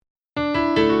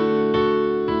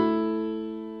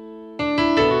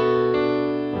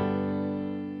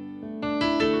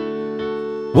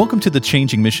Welcome to the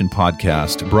Changing Mission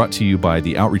podcast, brought to you by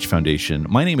the Outreach Foundation.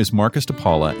 My name is Marcus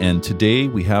DePaula, and today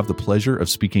we have the pleasure of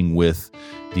speaking with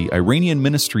the Iranian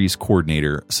Ministries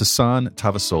Coordinator, Sasan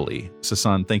Tavassoli.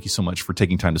 Sasan, thank you so much for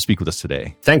taking time to speak with us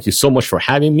today. Thank you so much for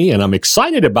having me, and I'm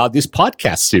excited about this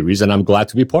podcast series, and I'm glad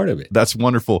to be part of it. That's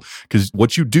wonderful, because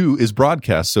what you do is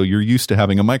broadcast, so you're used to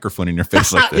having a microphone in your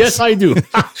face like this. Yes, I do.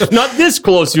 Not this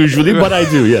close usually, but I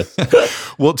do, yes.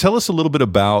 Well, tell us a little bit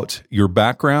about your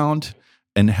background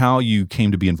and how you came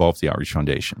to be involved with the Outreach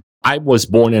Foundation. I was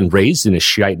born and raised in a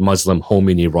Shiite Muslim home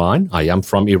in Iran. I am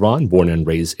from Iran, born and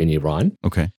raised in Iran.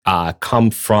 Okay. Come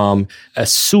from a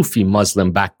Sufi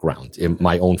Muslim background.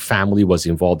 My own family was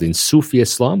involved in Sufi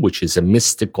Islam, which is a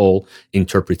mystical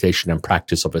interpretation and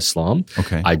practice of Islam.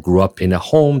 Okay. I grew up in a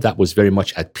home that was very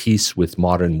much at peace with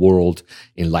modern world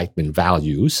Enlightenment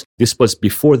values. This was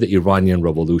before the Iranian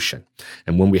Revolution.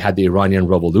 And when we had the Iranian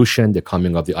Revolution, the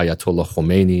coming of the Ayatollah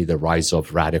Khomeini, the rise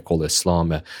of radical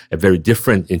Islam, a very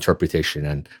different interpretation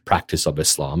and practice of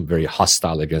Islam, very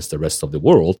hostile against the rest of the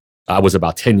world. I was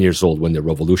about 10 years old when the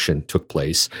revolution took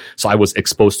place. So I was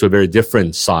exposed to a very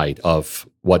different side of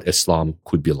what Islam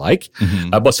could be like.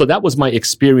 Mm-hmm. So that was my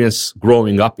experience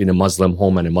growing up in a Muslim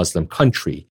home and a Muslim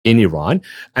country in Iran.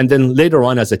 And then later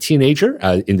on as a teenager,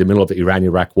 in the middle of the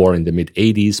Iran-Iraq war in the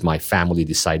mid-80s, my family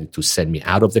decided to send me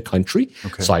out of the country.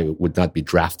 Okay. So I would not be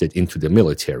drafted into the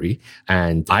military.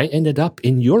 And I ended up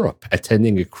in Europe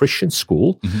attending a Christian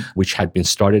school, which had been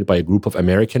started by a group of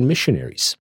American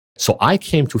missionaries. So I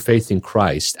came to faith in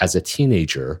Christ as a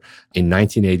teenager in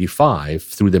 1985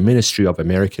 through the ministry of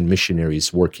American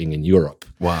missionaries working in Europe.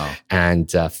 Wow. And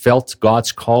felt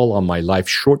God's call on my life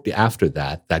shortly after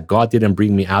that God didn't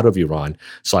bring me out of Iran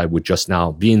so I would just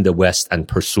now be in the West and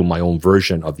pursue my own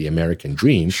version of the American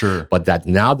dream. Sure. But that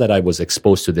now that I was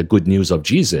exposed to the good news of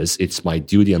Jesus, it's my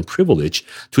duty and privilege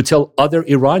to tell other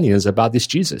Iranians about this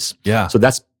Jesus. Yeah. So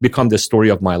that's become the story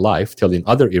of my life, telling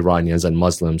other Iranians and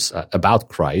Muslims about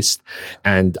Christ.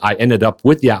 And I ended up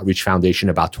with the Outreach Foundation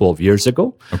about 12 years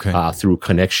ago, through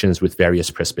connections with various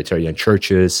Presbyterian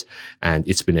churches. And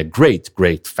it's been a great,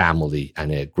 great family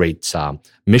and a great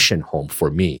mission home for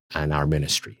me and our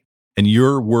ministry. And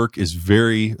your work is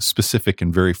very specific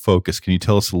and very focused. Can you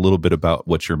tell us a little bit about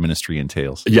what your ministry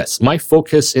entails? Yes, my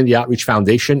focus in the Outreach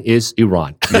Foundation is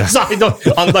Iran. Yeah. So I don't,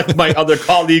 unlike my other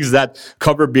colleagues that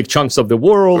cover big chunks of the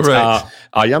world, right.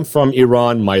 I am from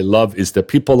Iran. My love is the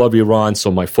people of Iran,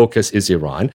 so my focus is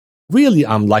Iran. Really,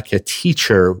 I'm like a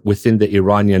teacher within the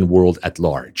Iranian world at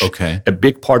large. Okay. A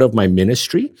big part of my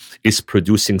ministry is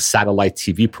producing satellite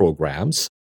TV programs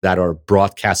that are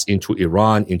broadcast into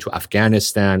Iran, into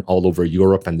Afghanistan, all over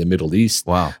Europe and the Middle East.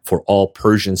 Wow. For all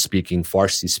Persian-speaking,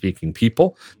 Farsi-speaking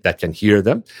people that can hear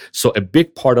them. So a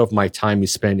big part of my time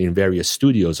is spent in various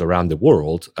studios around the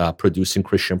world producing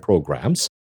Christian programs.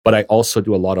 But I also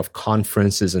do a lot of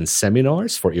conferences and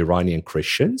seminars for Iranian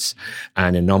Christians.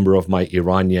 And a number of my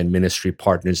Iranian ministry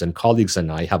partners and colleagues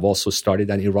and I have also started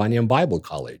an Iranian Bible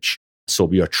college. So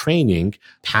we are training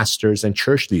pastors and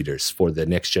church leaders for the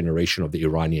next generation of the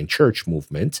Iranian church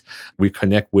movement. We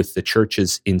connect with the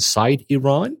churches inside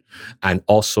Iran and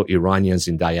also Iranians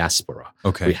in diaspora.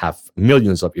 Okay. We have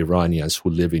millions of Iranians who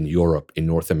live in Europe, in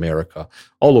North America,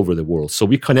 all over the world. So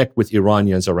we connect with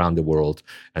Iranians around the world.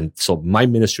 And so my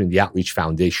ministry in the Outreach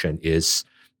Foundation is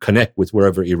connect with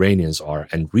wherever Iranians are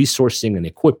and resourcing and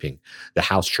equipping the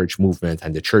house church movement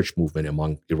and the church movement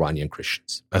among Iranian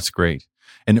Christians. That's great.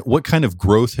 And what kind of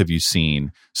growth have you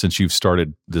seen since you've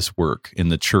started this work in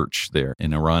the church there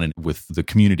in Iran and with the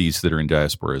communities that are in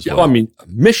diaspora as well? I mean,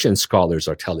 mission scholars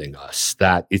are telling us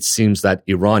that it seems that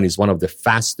Iran is one of the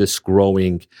fastest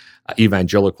growing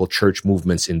evangelical church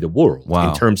movements in the world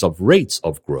in terms of rates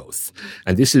of growth.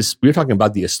 And we're talking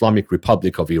about the Islamic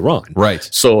Republic of Iran. Right.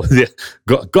 So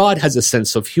God has a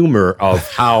sense of humor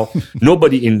of how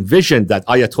nobody envisioned that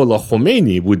Ayatollah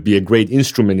Khomeini would be a great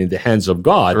instrument in the hands of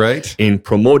God in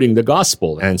promoting the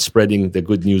gospel and spreading the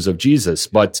good news of Jesus.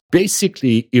 But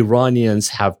basically, Iranians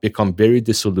have become very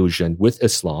disillusioned with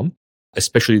Islam,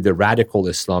 especially the radical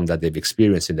Islam that they've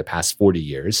experienced in the past 40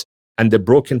 years. And the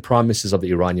broken promises of the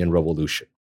Iranian Revolution.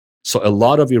 So a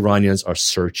lot of Iranians are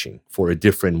searching for a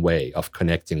different way of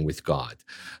connecting with God.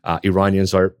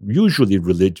 Iranians are usually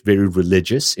very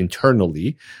religious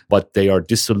internally, but they are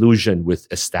disillusioned with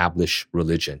established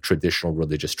religion, traditional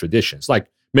religious traditions,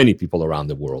 like many people around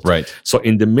the world. Right. So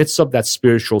in the midst of that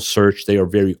spiritual search, they are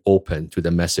very open to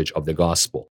the message of the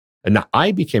gospel. And now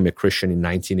I became a Christian in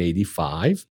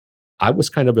 1985. I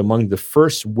was kind of among the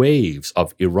first waves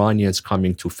of Iranians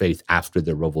coming to faith after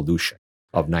the revolution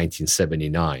of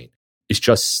 1979. It's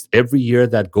just every year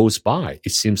that goes by,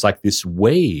 it seems like this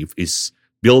wave is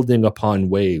building upon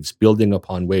waves,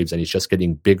 and it's just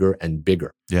getting bigger and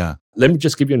bigger. Yeah. Let me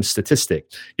just give you a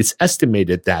statistic. It's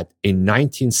estimated that in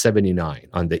 1979,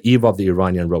 on the eve of the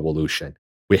Iranian Revolution,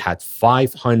 we had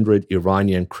 500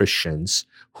 Iranian Christians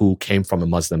who came from a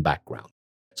Muslim background.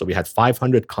 So we had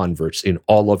 500 converts in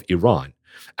all of Iran.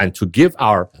 And to give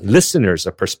our listeners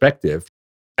a perspective,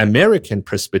 American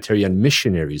Presbyterian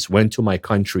missionaries went to my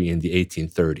country in the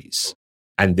 1830s.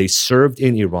 And they served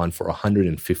in Iran for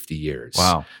 150 years.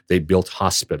 Wow. They built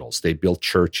hospitals, they built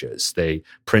churches, they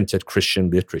printed Christian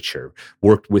literature,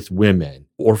 worked with women,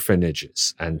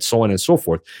 orphanages, and so on and so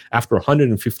forth. After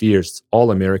 150 years, all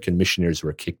American missionaries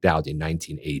were kicked out in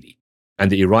 1980.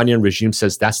 And the Iranian regime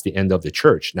says that's the end of the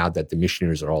church now that the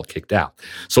missionaries are all kicked out.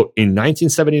 So in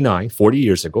 1979, 40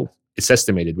 years ago, it's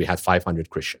estimated we had 500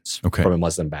 Christians from a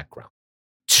Muslim background.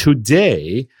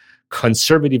 Today,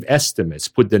 conservative estimates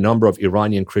put the number of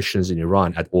Iranian Christians in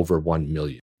Iran at over 1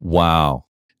 million. Wow.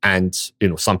 And,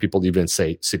 some people even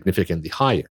say significantly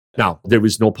higher. Now, there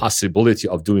is no possibility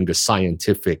of doing a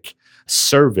scientific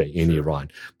survey in Iran,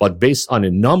 but based on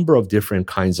a number of different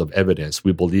kinds of evidence,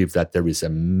 we believe that there is a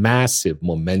massive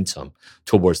momentum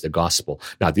towards the gospel.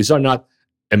 Now, these are not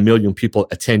 1 million people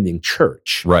attending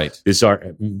church. Right. These are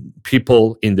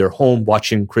people in their home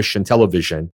watching Christian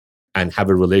television and have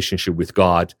a relationship with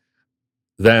God.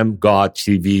 Them, God,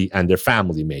 TV, and their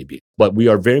family maybe. But we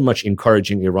are very much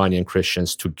encouraging Iranian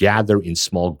Christians to gather in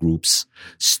small groups,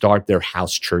 start their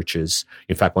house churches.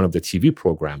 In fact, one of the TV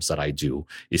programs that I do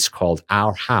is called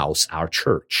Our House, Our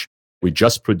Church. We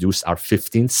just produced our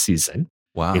 15th season.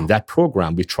 Wow. In that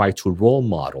program, we try to role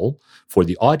model for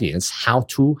the audience how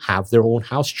to have their own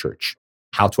house church,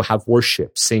 how to have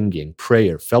worship, singing,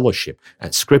 prayer, fellowship,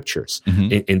 and scriptures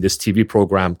in this TV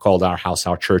program called Our House,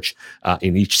 Our Church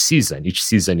in each season. Each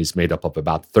season is made up of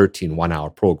about 13 one-hour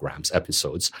programs,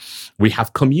 episodes. We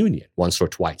have communion once or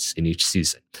twice in each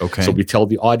season. Okay. So we tell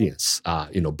the audience,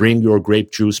 bring your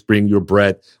grape juice, bring your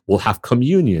bread. We'll have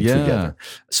communion together.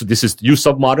 So this is use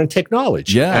of modern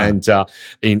technology. Yeah. And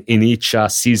in each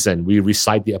season, we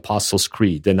recite the Apostles'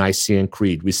 Creed, the Nicene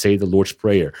Creed. We say the Lord's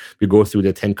Prayer. We go through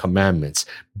the 10 Commandments,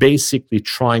 basically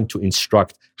trying to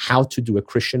instruct how to do a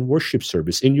Christian worship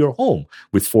service in your home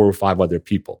with 4 or 5 other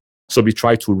people. So we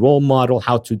try to role model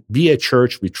how to be a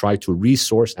church. We try to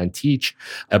resource and teach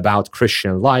about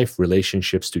Christian life,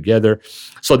 relationships together.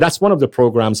 So that's one of the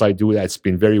programs I do that's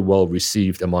been very well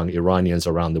received among Iranians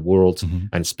around the world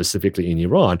and specifically in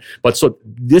Iran. But so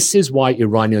this is why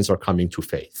Iranians are coming to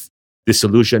faith.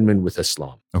 Disillusionment with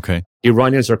Islam. Okay.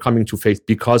 Iranians are coming to faith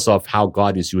because of how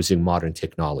God is using modern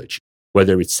technology,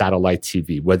 whether it's satellite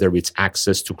TV, whether it's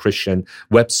access to Christian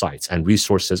websites and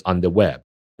resources on the web.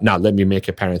 Now, let me make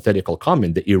a parenthetical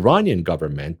comment. The Iranian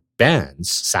government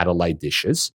bans satellite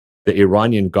dishes. The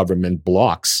Iranian government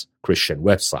blocks Christian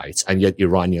websites, and yet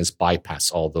Iranians bypass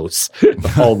all those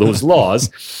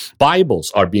laws.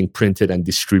 Bibles are being printed and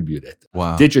distributed.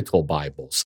 Wow. Digital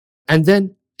Bibles. And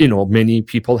then, many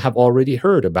people have already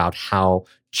heard about how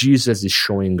Jesus is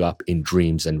showing up in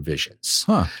dreams and visions.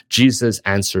 Jesus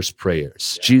answers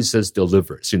prayers. Jesus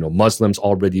delivers. Muslims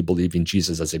already believe in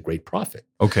Jesus as a great prophet.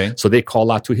 Okay. So they call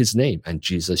out to his name and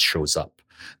Jesus shows up.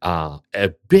 A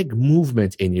big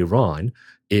movement in Iran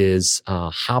is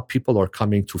how people are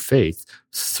coming to faith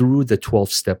through the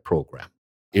 12-step program.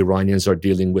 Iranians are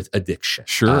dealing with addiction,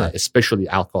 especially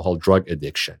alcohol, drug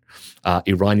addiction.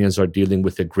 Iranians are dealing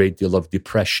with a great deal of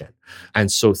depression. And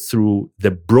so through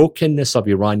the brokenness of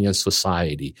Iranian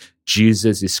society,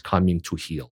 Jesus is coming to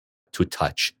heal, to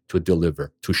touch, to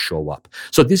deliver, to show up.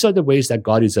 So these are the ways that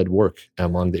God is at work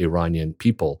among the Iranian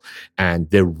people. And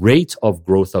the rate of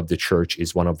growth of the church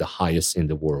is one of the highest in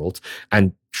the world.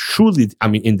 And truly,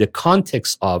 in the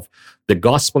context of the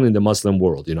gospel in the Muslim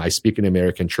world, I speak in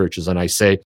American churches and I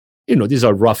say, these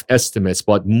are rough estimates,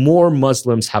 but more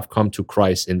Muslims have come to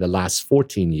Christ in the last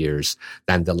 14 years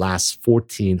than the last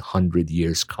 1,400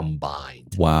 years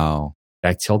combined. Wow.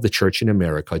 I tell the church in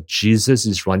America, Jesus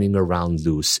is running around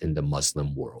loose in the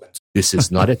Muslim world. This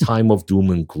is not a time of doom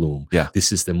and gloom.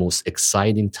 This is the most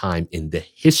exciting time in the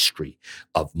history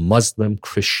of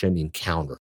Muslim-Christian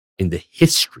encounter. In the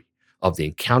history of the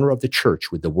encounter of the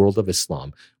church with the world of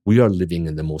Islam, we are living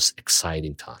in the most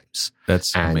exciting times.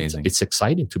 That's amazing. It's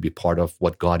exciting to be part of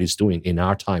what God is doing in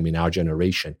our time, in our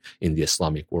generation, in the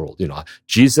Islamic world.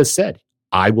 Jesus said,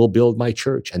 I will build my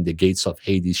church and the gates of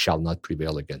Hades shall not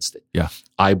prevail against it.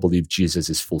 I believe Jesus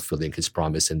is fulfilling his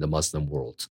promise in the Muslim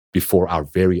world before our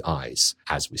very eyes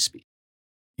as we speak.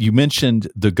 You mentioned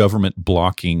the government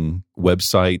blocking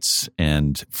websites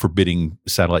and forbidding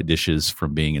satellite dishes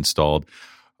from being installed.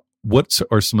 What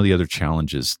are some of the other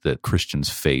challenges that Christians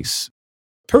face?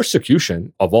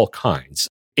 persecution of all kinds.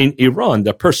 In Iran,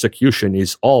 the persecution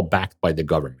is all backed by the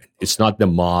government. It's not the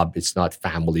mob. It's not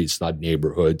family. It's not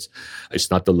neighborhoods.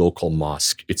 It's not the local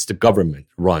mosque. It's the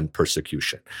government-run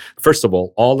persecution. First of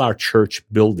all our church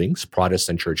buildings,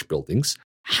 Protestant church buildings,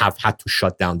 have had to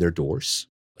shut down their doors.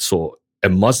 So a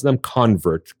Muslim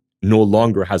convert no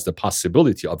longer has the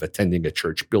possibility of attending a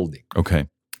church building. Okay.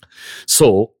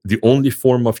 So the only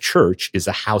form of church is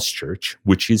a house church,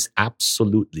 which is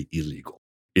absolutely illegal.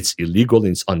 It's illegal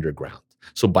and it's underground.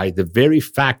 So by the very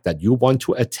fact that you want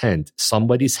to attend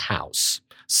somebody's house,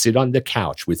 sit on the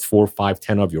couch with 4, 5,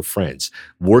 10 of your friends,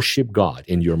 worship God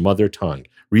in your mother tongue,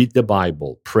 read the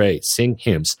Bible, pray, sing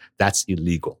hymns, that's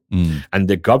illegal. And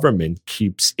the government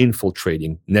keeps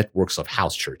infiltrating networks of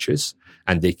house churches,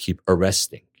 and they keep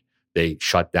arresting. They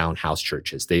shut down house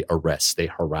churches. They arrest, they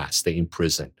harass, they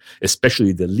imprison,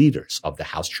 especially the leaders of the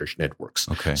house church networks.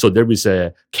 Okay. So there is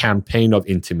a campaign of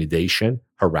intimidation,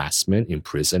 harassment,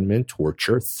 imprisonment,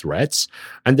 torture, threats,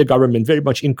 and the government very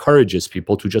much encourages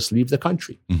people to just leave the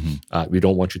country. We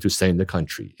don't want you to stay in the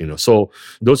country. So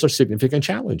those are significant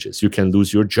challenges. You can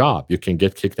lose your job. You can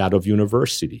get kicked out of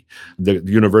university. The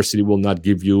university will not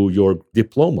give you your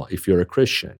diploma if you're a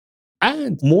Christian.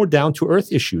 And more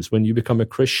down-to-earth issues. When you become a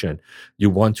Christian, you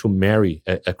want to marry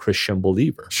a Christian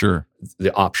believer. Sure.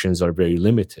 The options are very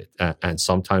limited. And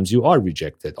sometimes you are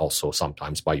rejected also,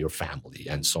 sometimes by your family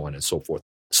and so on and so forth.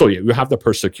 So you have the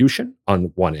persecution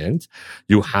on one end.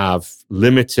 You have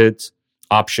limited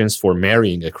options for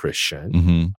marrying a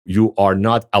Christian. You are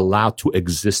not allowed to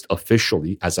exist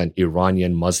officially as an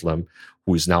Iranian Muslim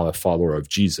who is now a follower of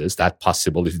Jesus. That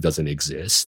possibility doesn't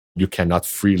exist. You cannot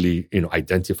freely,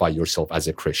 identify yourself as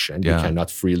a Christian. Yeah. You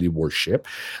cannot freely worship.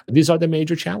 These are the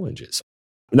major challenges.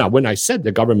 Now, when I said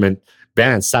the government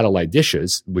bans satellite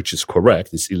dishes, which is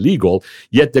correct, it's illegal,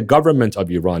 yet the government of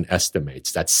Iran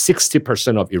estimates that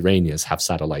 60% of Iranians have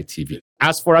satellite TV.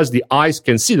 As far as the eyes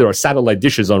can see, there are satellite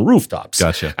dishes on rooftops.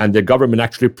 Gotcha. And the government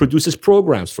actually produces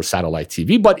programs for satellite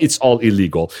TV, but it's all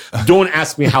illegal. Don't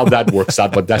ask me how that works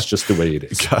out, but that's just the way it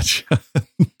is. Gotcha.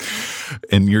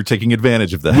 And you're taking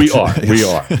advantage of that. We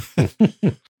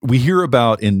are. We hear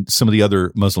about in some of the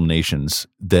other Muslim nations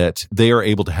that they are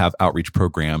able to have outreach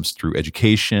programs through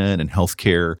education and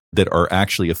healthcare that are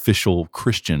actually official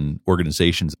Christian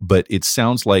organizations. But it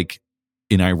sounds like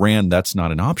in Iran, that's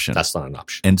not an option. That's not an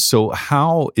option. And so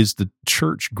how is the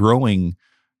church growing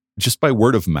just by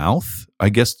word of mouth? I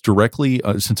guess directly,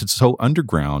 since it's so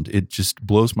underground, it just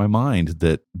blows my mind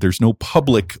that there's no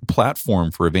public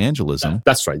platform for evangelism.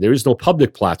 That's right. There is no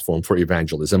public platform for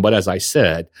evangelism. But as I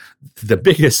said, the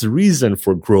biggest reason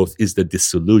for growth is the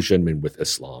disillusionment with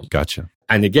Islam. Gotcha.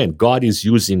 And again, God is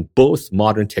using both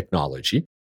modern technology.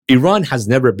 Iran has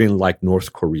never been like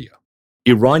North Korea.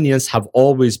 Iranians have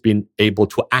always been able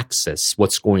to access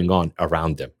what's going on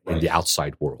around them in the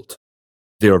outside world.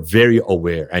 They are very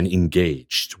aware and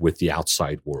engaged with the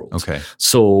outside world. Okay.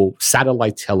 So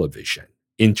satellite television,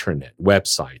 internet,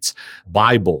 websites,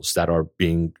 Bibles that are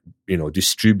being,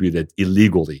 distributed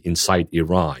illegally inside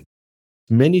Iran.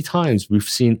 Many times we've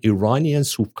seen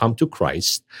Iranians who've come to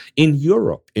Christ in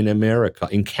Europe, in America,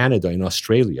 in Canada, in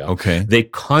Australia. Okay. They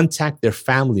contact their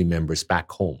family members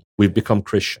back home. We've become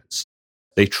Christians.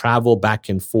 They travel back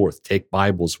and forth, take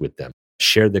Bibles with them,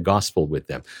 share the gospel with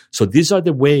them. So these are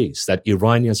the ways that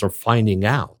Iranians are finding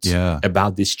out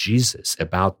about this Jesus,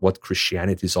 about what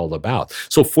Christianity is all about.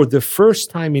 So for the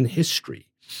first time in history,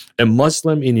 a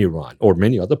Muslim in Iran, or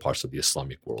many other parts of the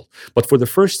Islamic world, but for the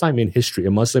first time in history,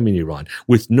 a Muslim in Iran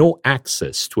with no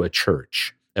access to a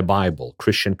church, a Bible,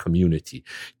 Christian community,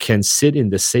 can sit in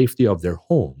the safety of their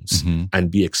homes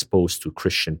and be exposed to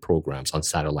Christian programs on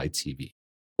satellite TV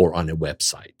or on a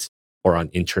website or on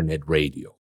internet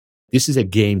radio. This is a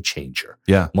game changer.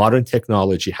 Yeah. Modern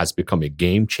technology has become a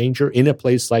game changer in a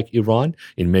place like Iran,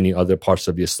 in many other parts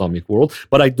of the Islamic world.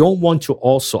 But I do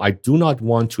not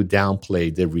want to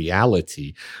downplay the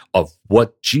reality of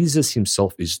what Jesus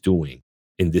himself is doing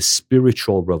in this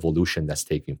spiritual revolution that's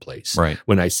taking place. Right.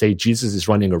 When I say Jesus is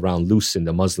running around loose in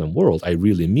the Muslim world, I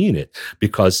really mean it,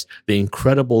 because the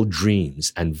incredible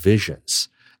dreams and visions.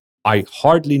 I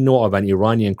hardly know of an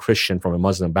Iranian Christian from a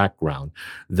Muslim background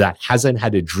that hasn't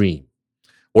had a dream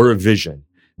or a vision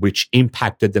which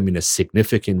impacted them in a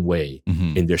significant way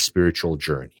in their spiritual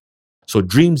journey. So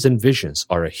dreams and visions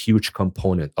are a huge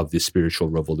component of this spiritual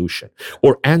revolution,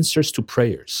 or answers to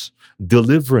prayers,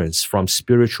 deliverance from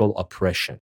spiritual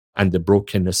oppression and the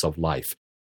brokenness of life.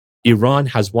 Iran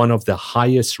has one of the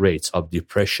highest rates of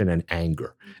depression and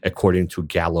anger, according to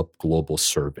Gallup global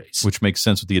surveys. Which makes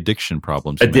sense with the addiction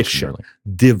problems you mentioned earlier.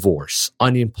 Divorce,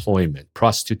 unemployment,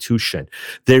 prostitution.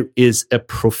 There is a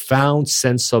profound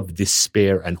sense of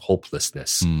despair and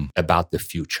hopelessness about the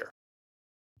future.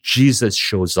 Jesus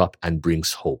shows up and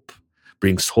brings hope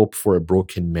for a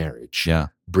broken marriage,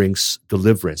 brings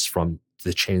deliverance from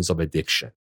the chains of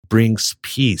addiction, brings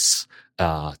peace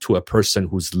to a person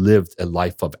who's lived a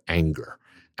life of anger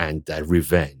and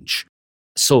revenge.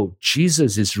 So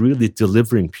Jesus is really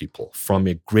delivering people from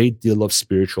a great deal of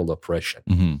spiritual oppression.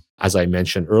 Mm-hmm. As I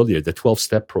mentioned earlier, the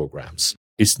 12-step programs.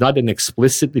 It's not an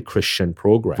explicitly Christian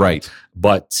program, right?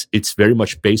 But it's very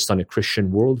much based on a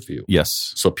Christian worldview.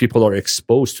 Yes. So people are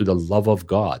exposed to the love of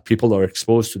God. People are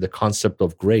exposed to the concept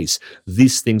of grace.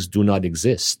 These things do not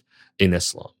exist in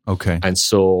Islam. Okay. And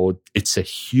so it's a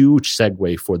huge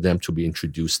segue for them to be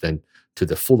introduced then to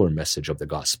the fuller message of the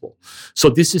gospel. So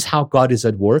this is how God is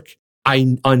at work.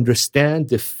 I understand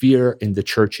the fear in the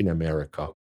church in America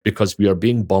because we are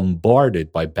being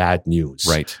bombarded by bad news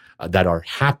that are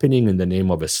happening in the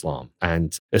name of Islam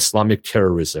and Islamic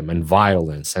terrorism and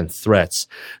violence and threats.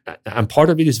 And part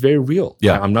of it is very real.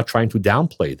 Yeah. I'm not trying to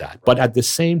downplay that. But at the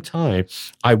same time,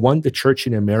 I want the church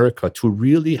in America to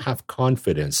really have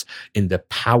confidence in the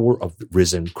power of the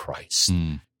risen Christ.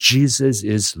 Jesus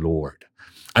is Lord.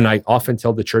 And I often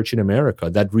tell the church in America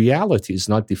that reality is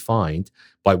not defined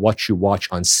by what you watch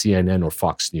on CNN or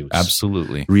Fox News.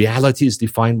 Absolutely. Reality is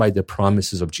defined by the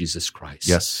promises of Jesus Christ.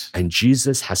 Yes. And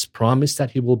Jesus has promised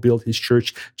that he will build his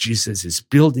church. Jesus is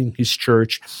building his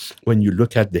church. When you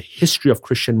look at the history of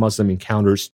Christian-Muslim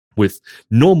encounters, with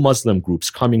no Muslim groups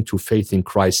coming to faith in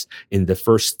Christ in the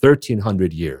first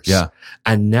 1,300 years. Yeah.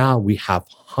 And now we have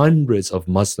hundreds of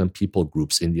Muslim people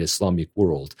groups in the Islamic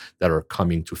world that are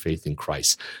coming to faith in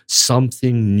Christ.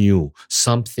 Something new,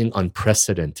 something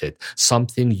unprecedented,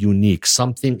 something unique,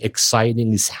 something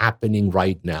exciting is happening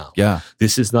right now. Yeah.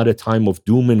 This is not a time of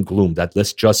doom and gloom that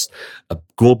let's just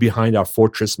go behind our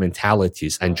fortress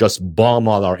mentalities and just bomb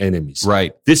all our enemies.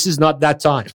 Right. This is not that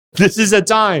time. This is a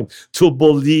time to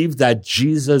believe that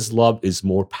Jesus' love is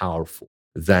more powerful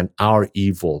than our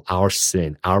evil, our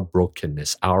sin, our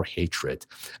brokenness, our hatred.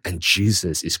 And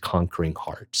Jesus is conquering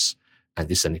hearts. And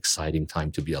this is an exciting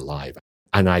time to be alive.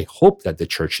 And I hope that the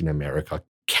church in America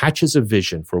catches a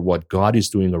vision for what God is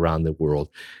doing around the world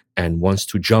and wants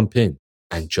to jump in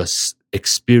and just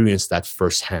experience that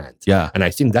firsthand. Yeah. And I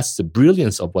think that's the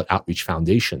brilliance of what Outreach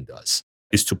Foundation does,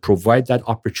 is to provide that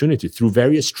opportunity through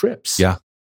various trips. Yeah.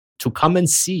 To come and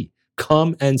see.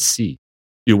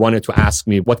 You wanted to ask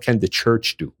me, what can the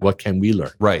church do? What can we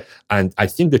learn? Right. And I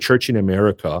think the church in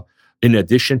America, in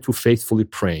addition to faithfully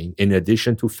praying, in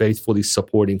addition to faithfully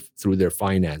supporting through their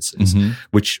finances,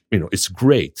 which, it's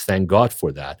great. Thank God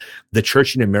for that. The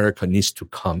church in America needs to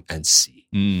come and see.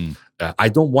 I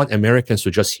don't want Americans to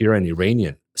just hear an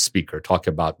Iranian speaker talk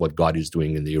about what God is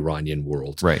doing in the Iranian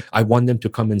world. Right. I want them to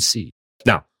come and see.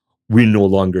 Now, we no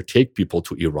longer take people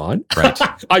to Iran. Right.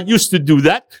 I used to do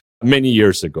that many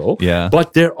years ago. Yeah.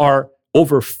 But there are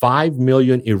over 5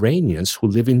 million Iranians who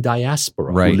live in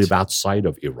diaspora, who live outside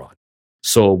of Iran.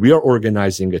 So we are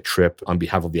organizing a trip on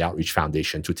behalf of the Outreach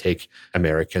Foundation to take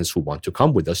Americans who want to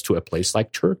come with us to a place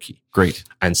like Turkey. Great.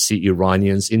 And see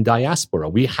Iranians in diaspora.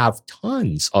 We have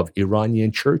tons of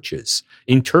Iranian churches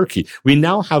in Turkey. We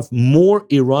now have more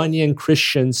Iranian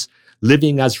Christians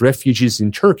living as refugees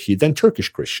in Turkey than Turkish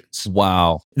Christians.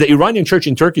 Wow. The Iranian church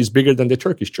in Turkey is bigger than the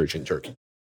Turkish church in Turkey.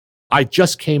 I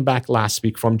just came back last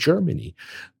week from Germany.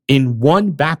 In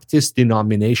one Baptist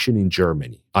denomination in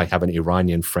Germany, I have an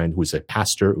Iranian friend who's a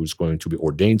pastor who's going to be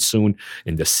ordained soon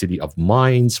in the city of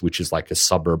Mainz, which is like a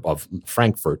suburb of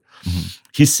Frankfurt.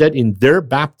 He said in their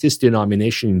Baptist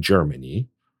denomination in Germany,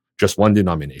 just one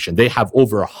denomination, they have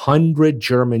over 100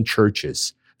 German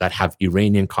churches that have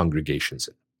Iranian congregations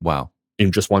in. Wow.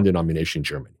 In just one denomination in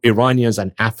Germany. Iranians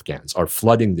and Afghans are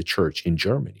flooding the church in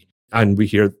Germany. And we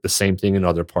hear the same thing in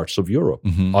other parts of Europe,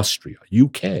 Austria,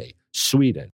 UK,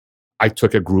 Sweden. I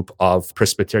took a group of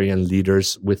Presbyterian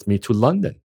leaders with me to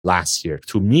London last year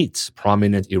to meet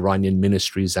prominent Iranian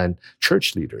ministries and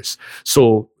church leaders.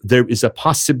 So there is a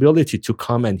possibility to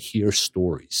come and hear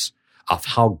stories of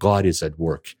how God is at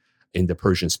work in the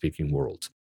Persian-speaking world,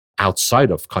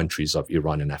 outside of countries of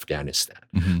Iran and Afghanistan.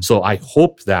 So I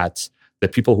hope that the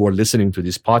people who are listening to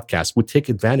this podcast would take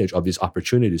advantage of these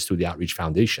opportunities through the Outreach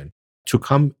Foundation to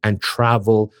come and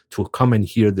travel, to come and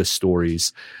hear the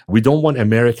stories. We don't want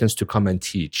Americans to come and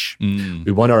teach.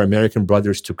 We want our American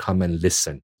brothers to come and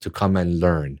listen, to come and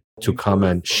learn, to come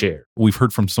and share. We've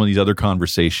heard from some of these other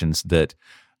conversations that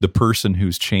the person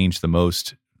who's changed the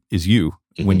most is you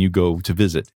when you go to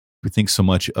visit. We think so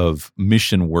much of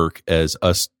mission work as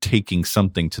us taking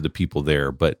something to the people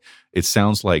there, but it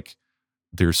sounds like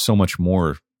there's so much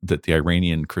more that the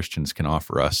Iranian Christians can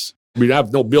offer us. We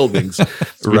have no buildings. We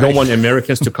Right. don't want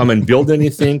Americans to come and build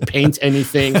anything, paint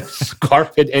anything,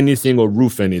 carpet anything, or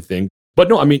roof anything. But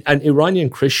no, I mean, an Iranian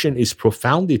Christian is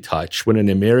profoundly touched when an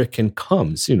American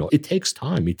comes. You know, it takes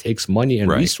time, it takes money and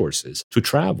Right. resources to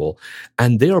travel.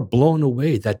 And they are blown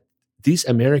away that these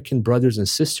American brothers and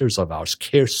sisters of ours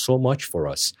care so much for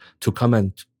us to come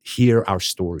and hear our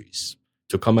stories,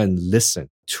 to come and listen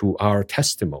to our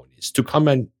testimonies, to come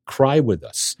and cry with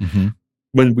us. Mm-hmm.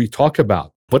 When we talk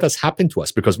about what has happened to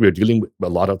us, because we are dealing with, a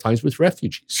lot of times with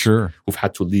refugees Sure. who've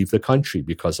had to leave the country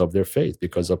because of their faith,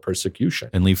 because of persecution.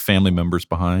 And leave family members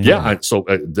behind. Yeah, and so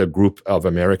the group of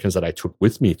Americans that I took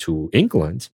with me to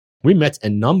England, we met a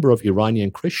number of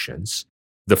Iranian Christians.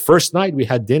 The first night we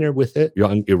had dinner with a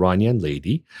young Iranian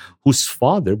lady whose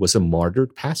father was a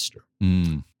martyred pastor.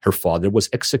 Mm. Her father was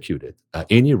executed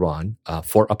in Iran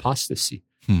for apostasy.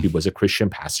 He was a Christian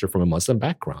pastor from a Muslim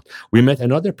background. We met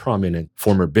another prominent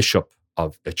former bishop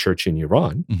of a church in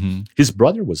Iran. Mm-hmm. His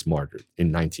brother was martyred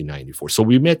in 1994. So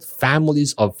we met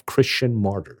families of Christian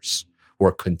martyrs who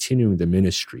are continuing the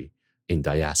ministry in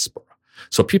diaspora.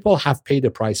 So people have paid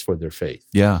a price for their faith.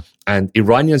 Yeah. And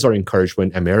Iranians are encouraged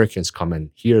when Americans come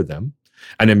and hear them.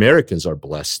 And Americans are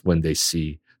blessed when they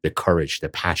see the courage, the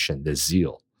passion, the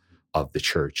zeal of the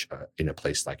church in a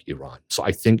place like Iran. So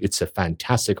I think it's a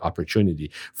fantastic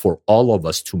opportunity for all of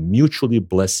us to mutually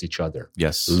bless each other,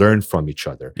 Yes. learn from each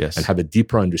other, Yes. and have a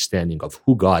deeper understanding of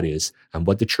who God is and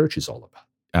what the church is all about.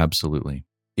 Absolutely.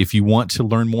 If you want to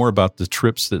learn more about the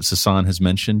trips that Sasan has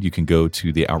mentioned, you can go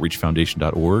to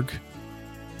theoutreachfoundation.org.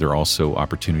 There are also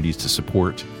opportunities to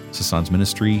support Sasan's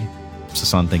ministry.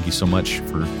 Sasan, thank you so much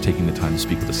for taking the time to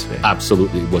speak with us today.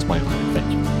 Absolutely. It was my honor. Thank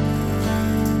you.